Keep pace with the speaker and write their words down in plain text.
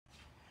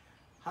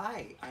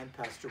Hi, I'm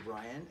Pastor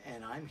Brian,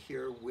 and I'm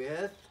here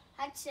with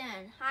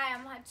Hudson. Hi,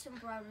 I'm Hudson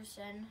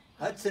Brodersen.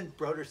 Hudson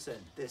Brodersen.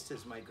 This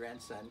is my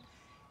grandson,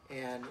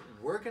 and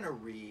we're going to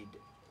read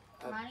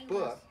a Ronnie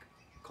book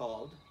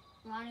called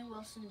Ronnie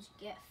Wilson's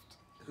Gift.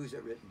 Who's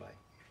it written by?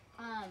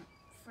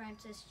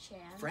 Frances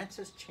Chan.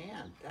 Frances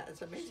Chan. That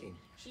is amazing.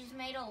 She's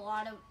made a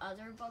lot of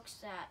other books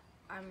that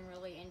I'm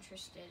really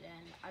interested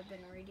in. I've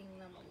been reading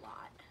them a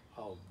lot.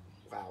 Oh,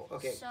 wow.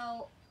 Okay.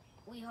 So,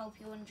 we hope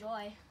you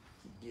enjoy.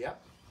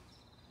 Yep.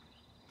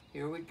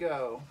 Here we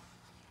go.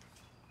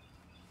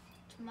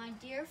 To my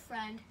dear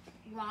friend,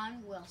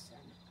 Ron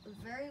Wilson, a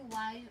very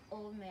wise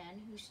old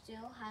man who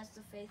still has the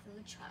faith of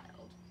a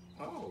child.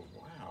 Oh,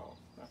 wow.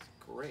 That's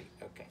great.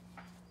 Okay.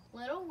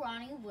 Little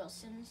Ronnie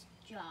Wilson's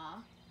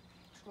jaw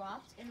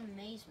dropped in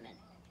amazement.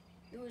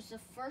 It was the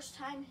first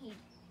time he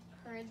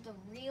heard the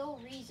real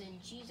reason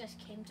Jesus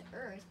came to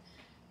earth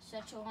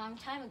such a long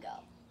time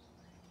ago.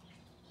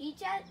 He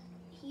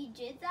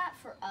did that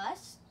for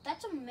us?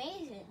 That's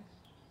amazing.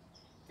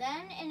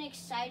 Then an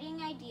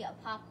exciting idea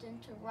popped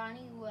into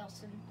Ronnie's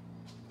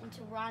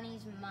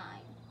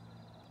mind.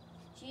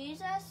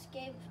 Jesus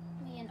gave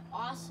me an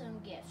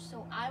awesome gift,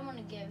 so I want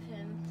to give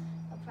him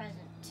a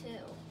present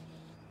too.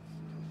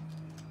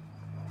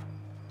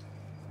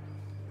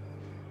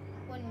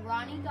 When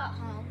Ronnie got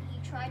home, he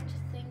tried to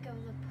think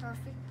of the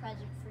perfect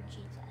present for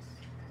Jesus.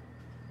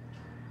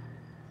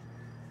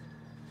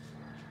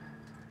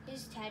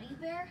 His teddy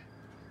bear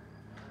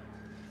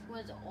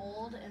was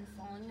old and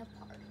falling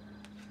apart.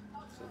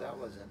 So that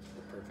wasn't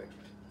the perfect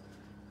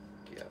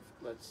gift.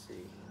 Let's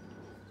see.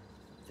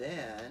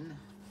 Then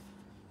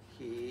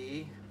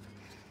the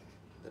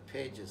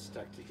pages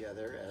stuck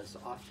together, as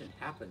often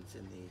happens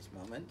in these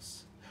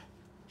moments.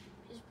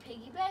 His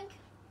piggy bank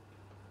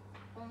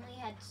only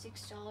had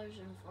 $6.47.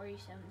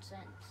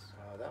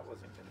 Oh, that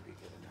wasn't going to be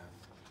good enough.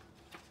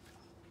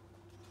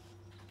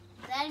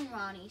 Then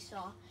Ronnie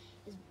saw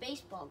his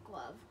baseball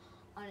glove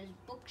on his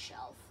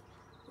bookshelf.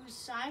 It was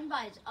signed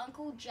by his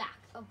Uncle Jack,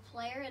 a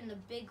player in the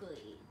big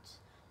leagues.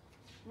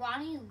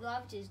 Ronnie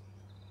loved his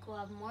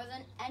glove more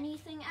than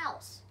anything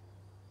else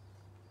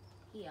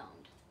he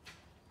owned.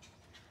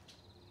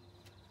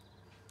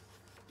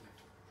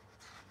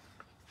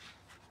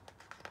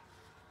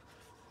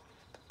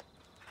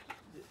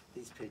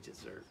 These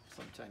pages are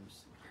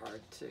sometimes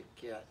hard to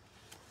get.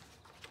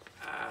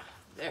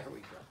 There we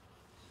go.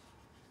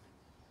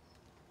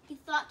 He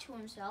thought to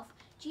himself,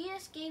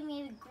 Jesus gave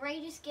me the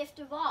greatest gift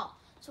of all,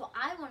 so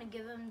I want to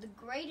give him the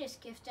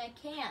greatest gift I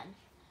can.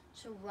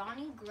 So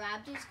Ronnie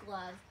grabbed his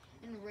glove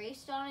and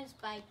raced on his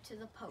bike to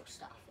the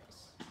post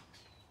office.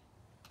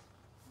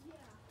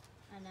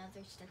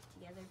 Another stuck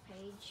together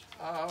page.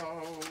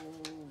 Oh,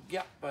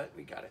 yeah, but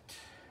we got it.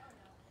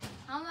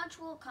 How much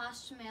will it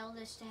cost to mail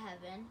this to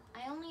heaven?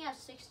 I only have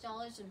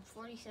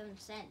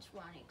 $6.47,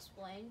 Ronnie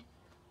explained.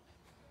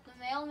 The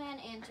mailman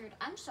answered,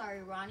 I'm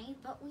sorry, Ronnie,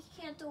 but we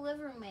can't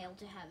deliver mail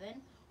to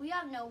heaven. We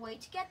have no way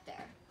to get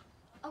there.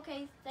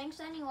 Okay, thanks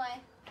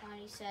anyway,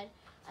 Ronnie said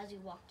as he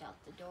walked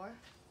out the door.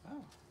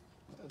 Oh,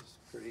 that was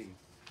pretty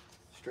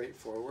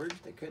straightforward.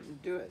 They couldn't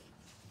do it.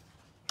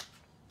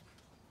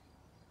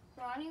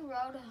 Ronnie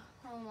rode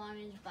home on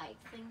his bike,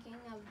 thinking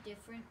of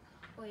different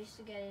ways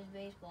to get his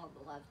baseball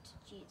glove to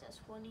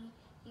Jesus when he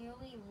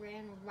nearly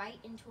ran right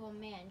into a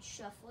man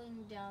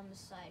shuffling down the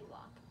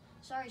sidewalk.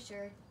 Sorry,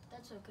 sir.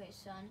 That's okay,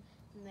 son.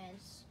 The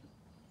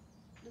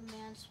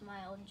man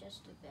smiled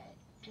just a bit,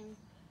 and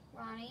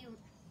Ronnie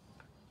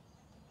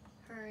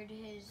heard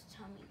his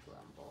tummy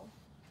grumble.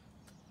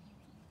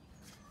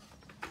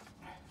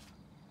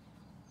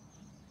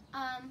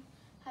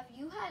 Have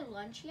you had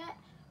lunch yet?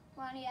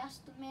 Ronnie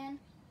asked the man.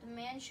 The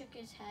man shook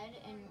his head,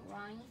 and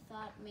Ronnie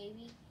thought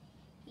maybe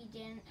he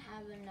didn't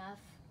have enough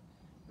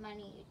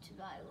money to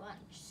buy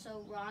lunch.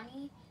 So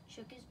Ronnie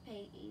shook his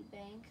piggy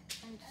bank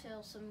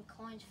until some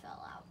coins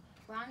fell out.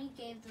 Ronnie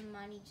gave the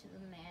money to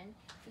the man,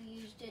 who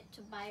used it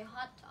to buy a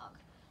hot dog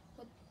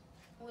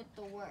with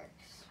the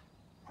works.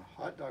 A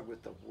hot dog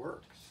with the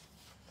works.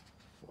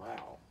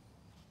 Wow.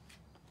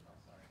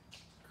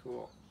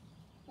 Cool.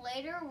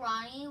 Later,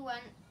 Ronnie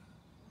went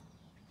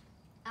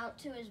out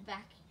to his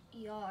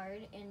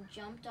backyard and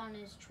jumped on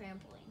his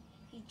trampoline.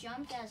 He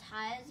jumped as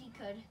high as he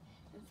could.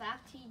 In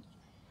fact,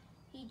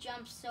 he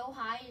jumped so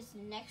high his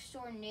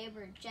next-door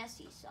neighbor,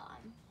 Jesse, saw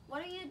him.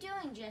 What are you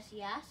doing,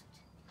 Jesse asked.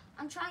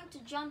 I'm trying to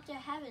jump to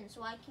heaven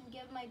so I can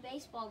give my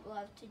baseball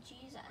glove to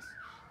Jesus.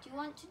 Do you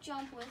want to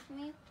jump with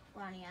me?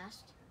 Ronnie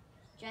asked.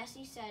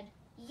 Jesse said,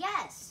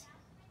 yes!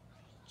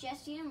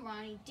 Jesse and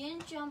Ronnie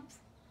didn't jump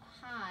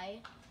high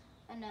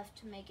enough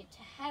to make it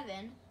to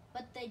heaven,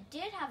 but they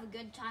did have a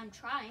good time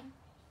trying.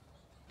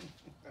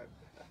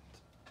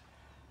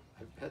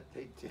 I bet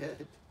they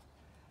did.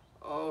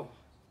 Oh,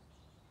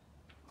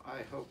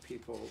 I hope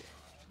people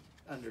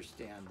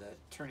understand that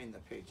turning the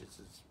pages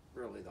is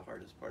really the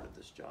hardest part of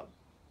this job.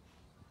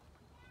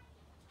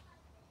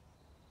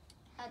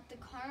 At the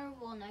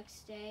carnival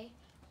next day,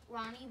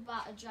 Ronnie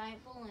bought a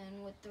giant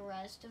balloon with the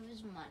rest of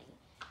his money.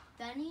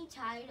 Then he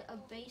tied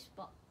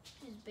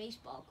his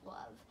baseball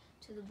glove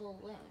to the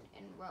balloon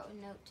and wrote a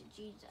note to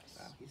Jesus.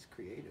 Wow, he's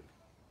creative.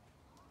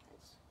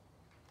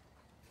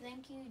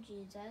 Thank you,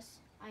 Jesus.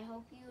 I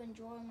hope you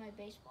enjoy my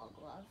baseball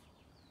glove.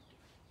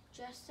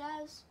 Just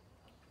as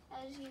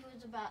he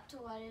was about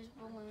to let his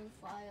balloon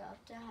fly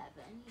up to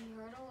heaven, he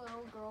heard a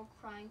little girl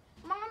crying,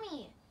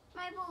 "Mommy,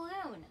 my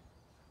balloon!"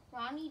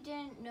 Ronnie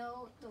didn't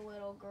like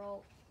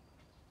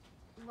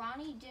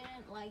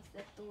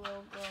that the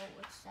little girl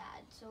was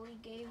sad, so he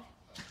gave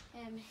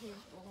him his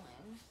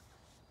balloon.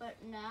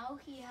 But now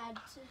he had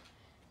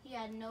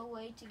no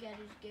way to get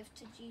his gift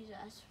to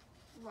Jesus.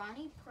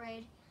 Ronnie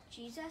prayed,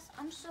 "Jesus,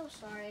 I'm so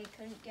sorry I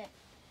couldn't get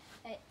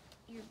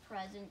your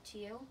present to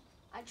you.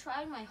 I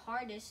tried my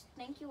hardest.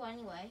 Thank you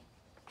anyway."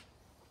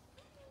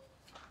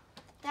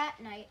 That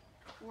night,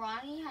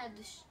 Ronnie had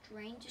the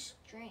strangest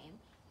dream.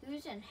 He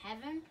was in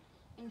heaven,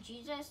 and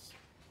Jesus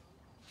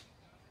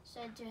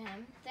said to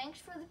him, "Thanks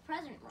for the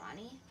present,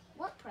 Ronnie."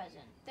 "What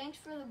present?" "Thanks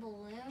for the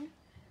balloon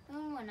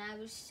when I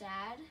was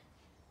sad.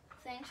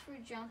 Thanks for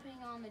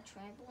jumping on the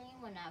trampoline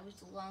when I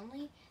was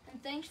lonely.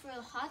 And thanks for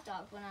the hot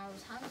dog when I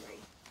was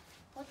hungry."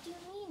 "What do you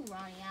mean?"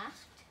 Ronnie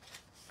asked.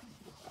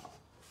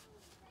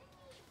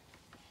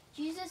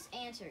 Jesus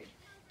answered,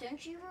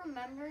 "Don't you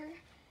remember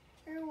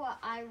what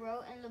I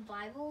wrote in the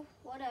Bible?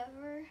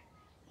 Whatever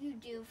you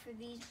do for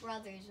these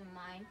brothers of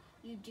mine,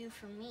 you do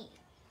for me."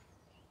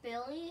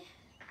 Billy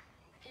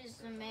is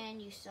the man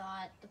you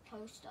saw at the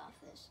post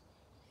office.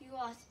 He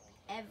lost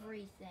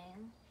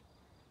everything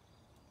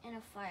in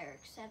a fire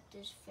except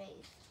his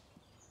faith.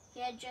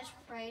 He had just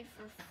prayed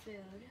for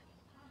food,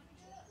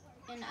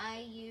 and I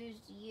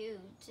used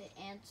you to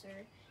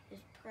answer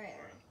his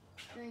prayer.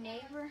 Your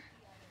neighbor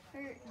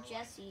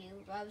Jesse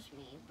loves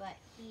me, but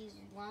he's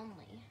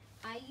lonely.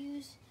 I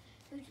used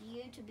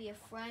you to be a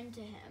friend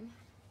to him.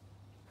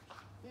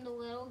 And the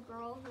little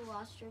girl who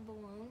lost her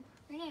balloon,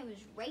 her name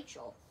is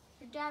Rachel.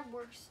 Her dad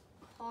works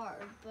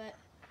hard, but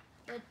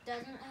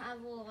doesn't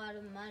have a lot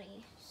of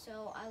money.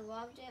 So I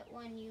loved it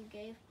when you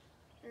gave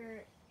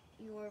her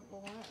your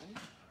balloon.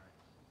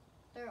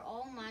 They're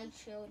all my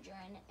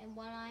children, and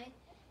when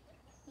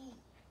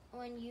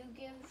you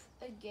give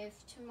a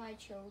gift to my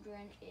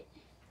children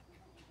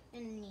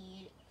in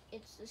need,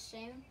 it's the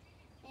same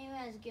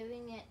as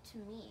giving it to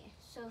me.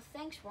 So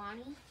thanks,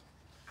 Ronnie.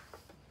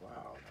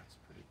 Wow, that's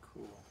pretty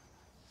cool.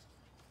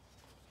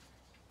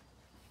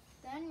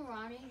 Then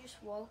Ronnie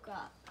just woke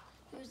up.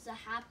 It was the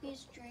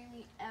happiest dream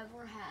he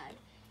ever had.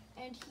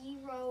 And he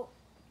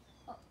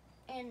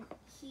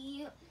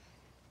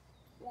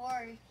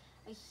wore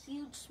a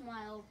huge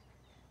smile,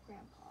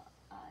 Grandpa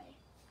eye,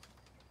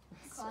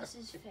 across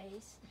his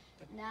face.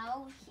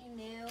 Now he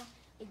knew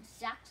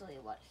exactly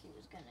what he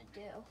was going to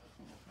do.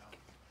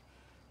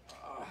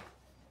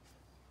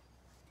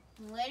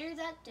 Later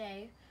that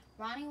day,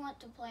 Ronnie went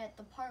to play at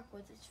the park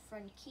with his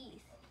friend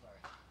Keith.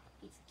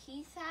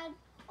 Keith had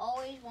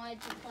always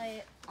wanted to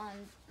play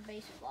on the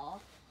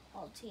baseball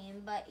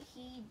team, but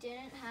he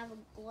didn't have a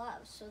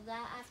glove. So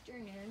that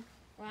afternoon,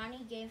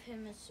 Ronnie gave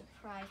him a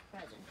surprise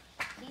present.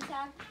 Keith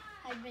had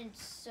been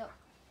so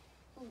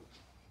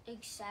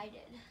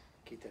excited.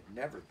 Keith had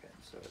never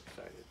been so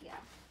excited. Yeah.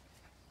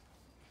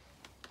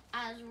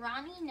 As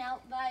Ronnie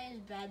knelt by his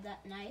bed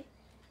that night,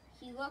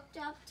 he looked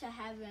up to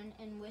heaven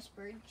and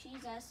whispered,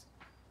 "Jesus,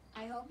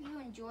 I hope you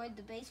enjoyed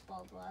the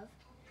baseball glove."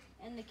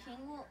 And the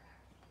king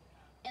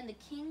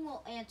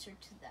will answer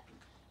to them,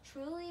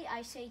 "Truly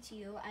I say to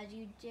you, as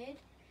you did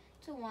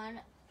to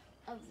one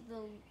of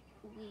the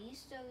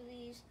least of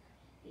these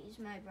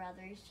my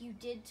brothers, you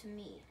did to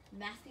me."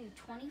 Matthew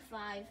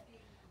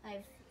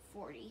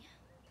 25:40.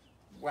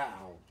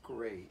 Wow,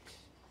 great.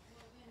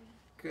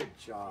 Good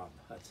job,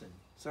 Hudson.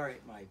 Sorry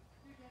my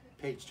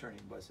page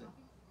turning wasn't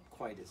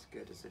quite as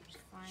good as it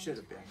should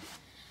have been.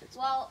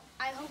 Well,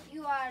 I hope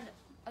you had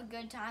a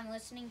good time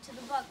listening to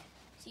the book.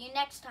 See you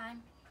next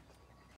time.